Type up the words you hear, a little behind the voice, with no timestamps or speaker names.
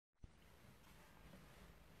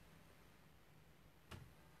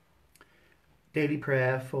Daily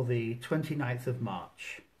prayer for the 29th of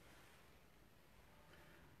March.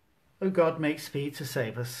 O God, make speed to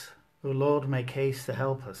save us. O Lord, make haste to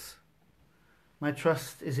help us. My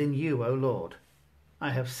trust is in you, O Lord.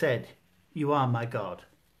 I have said, you are my God.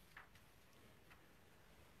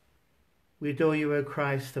 We adore you, O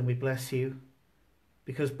Christ, and we bless you,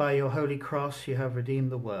 because by your holy cross you have redeemed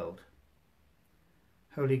the world.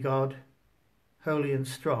 Holy God, holy and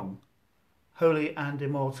strong, holy and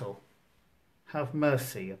immortal, have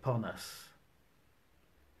mercy upon us.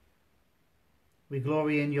 We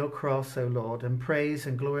glory in your cross, O Lord, and praise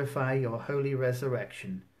and glorify your holy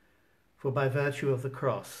resurrection, for by virtue of the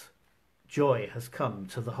cross, joy has come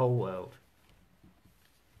to the whole world.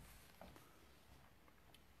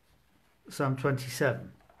 Psalm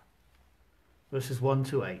 27, verses 1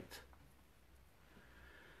 to 8.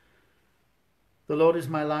 The Lord is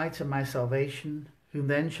my light and my salvation, whom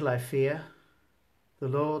then shall I fear? The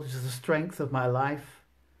Lord is the strength of my life,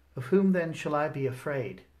 of whom then shall I be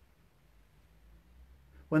afraid?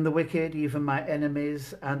 When the wicked, even my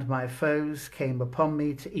enemies and my foes, came upon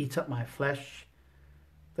me to eat up my flesh,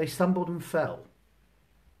 they stumbled and fell.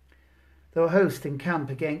 Though a host encamp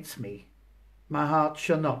against me, my heart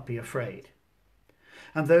shall not be afraid.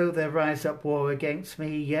 And though there rise up war against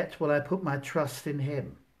me, yet will I put my trust in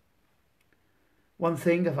him. One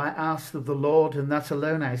thing have I asked of the Lord, and that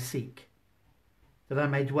alone I seek, that I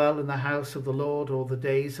may dwell in the house of the Lord all the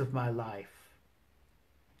days of my life,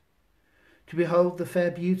 to behold the fair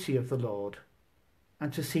beauty of the Lord,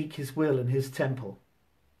 and to seek his will in his temple.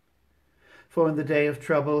 For in the day of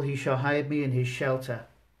trouble he shall hide me in his shelter.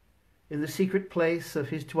 In the secret place of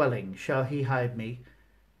his dwelling shall he hide me,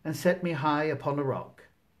 and set me high upon a rock.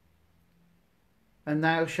 And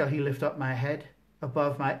now shall he lift up my head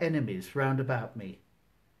above my enemies round about me.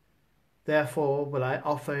 Therefore will I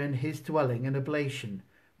offer in his dwelling an oblation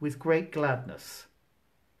with great gladness.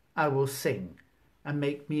 I will sing and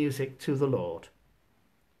make music to the Lord.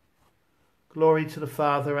 Glory to the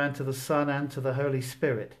Father, and to the Son, and to the Holy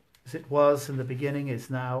Spirit, as it was in the beginning, is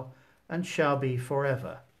now, and shall be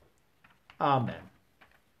forever. Amen.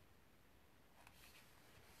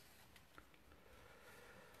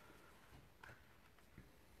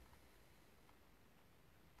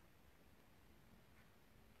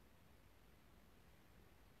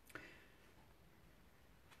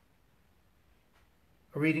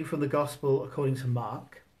 A reading from the Gospel according to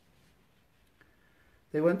Mark.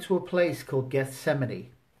 They went to a place called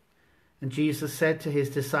Gethsemane, and Jesus said to his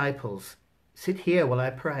disciples, "Sit here while I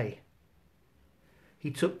pray."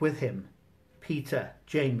 He took with him Peter,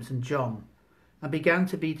 James, and John, and began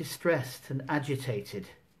to be distressed and agitated.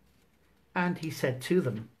 And he said to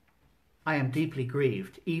them, "I am deeply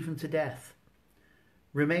grieved, even to death.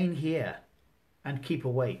 Remain here and keep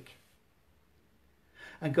awake."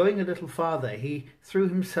 And going a little farther, he threw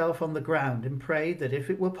himself on the ground and prayed that if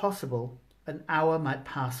it were possible, an hour might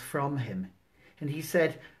pass from him. And he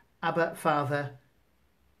said, "Abba, Father,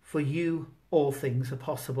 for you all things are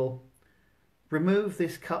possible. Remove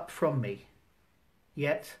this cup from me.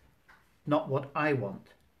 Yet not what I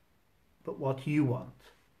want, but what you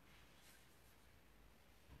want."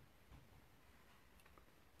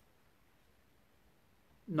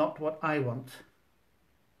 Not what I want,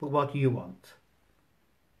 but what you want.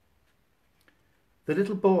 The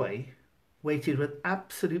little boy waited with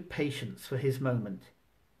absolute patience for his moment.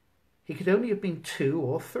 He could only have been 2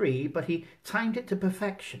 or 3, but he timed it to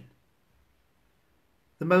perfection.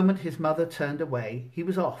 The moment his mother turned away, he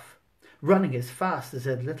was off, running as fast as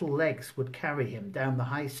his little legs would carry him down the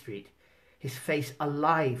high street, his face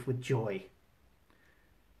alive with joy.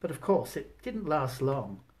 But of course it didn't last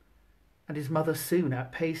long, and his mother soon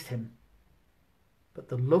outpaced him. But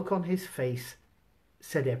the look on his face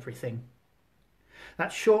said everything.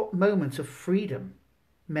 That short moment of freedom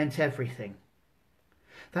meant everything.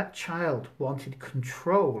 That child wanted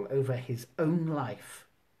control over his own life.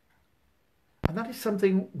 And that is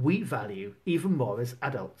something we value even more as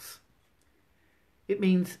adults. It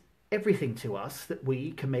means everything to us that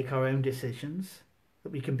we can make our own decisions,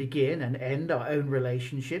 that we can begin and end our own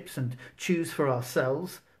relationships and choose for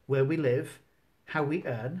ourselves where we live, how we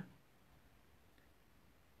earn.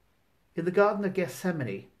 In the Garden of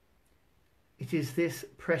Gethsemane, it is this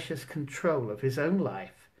precious control of his own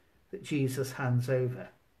life that Jesus hands over.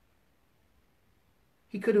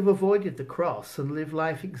 He could have avoided the cross and lived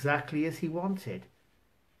life exactly as he wanted,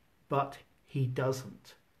 but he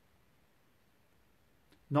doesn't.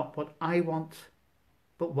 Not what I want,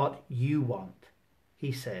 but what you want,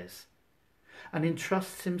 he says, and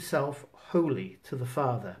entrusts himself wholly to the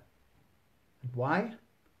Father. And why?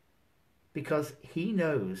 Because he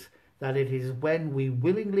knows that it is when we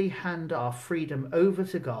willingly hand our freedom over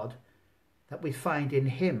to God that we find in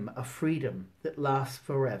him a freedom that lasts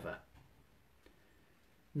forever.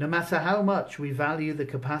 No matter how much we value the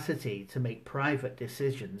capacity to make private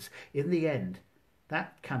decisions, in the end,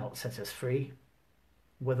 that cannot set us free.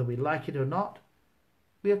 Whether we like it or not,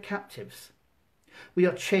 we are captives. We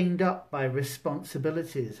are chained up by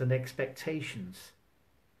responsibilities and expectations.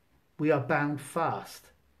 We are bound fast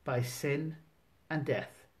by sin and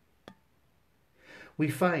death. We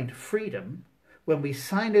find freedom when we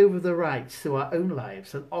sign over the rights to our own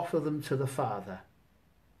lives and offer them to the Father.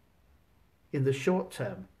 In the short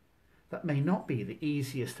term, that may not be the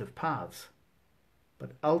easiest of paths,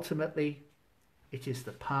 but ultimately it is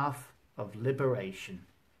the path of liberation.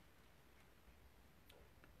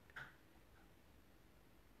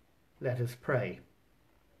 Let us pray.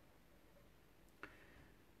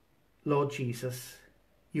 Lord Jesus,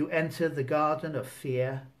 you enter the garden of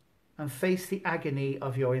fear and face the agony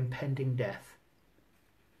of your impending death.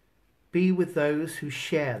 Be with those who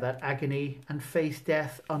share that agony and face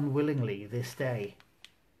death unwillingly this day.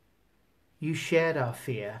 You shared our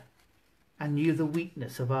fear and knew the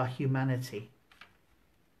weakness of our humanity.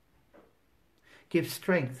 Give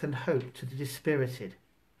strength and hope to the dispirited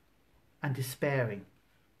and despairing.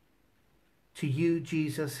 To you,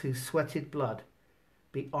 Jesus, who sweated blood,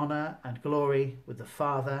 be honour and glory with the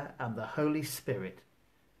Father and the Holy Spirit,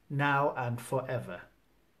 now and forever.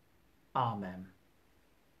 Amen.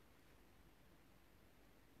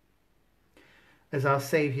 As our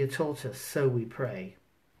Saviour taught us, so we pray.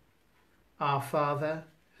 Our Father,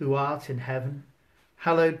 who art in heaven,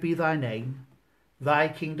 hallowed be thy name. Thy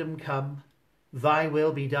kingdom come, thy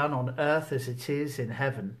will be done on earth as it is in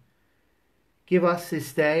heaven. Give us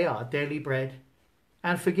this day our daily bread,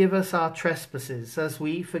 and forgive us our trespasses as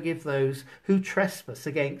we forgive those who trespass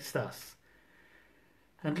against us.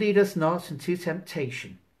 And lead us not into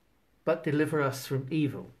temptation, but deliver us from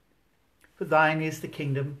evil. For thine is the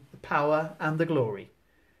kingdom, the power, and the glory,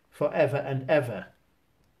 for ever and ever.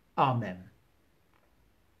 Amen.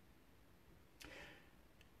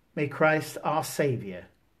 May Christ our Saviour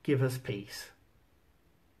give us peace.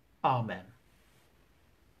 Amen.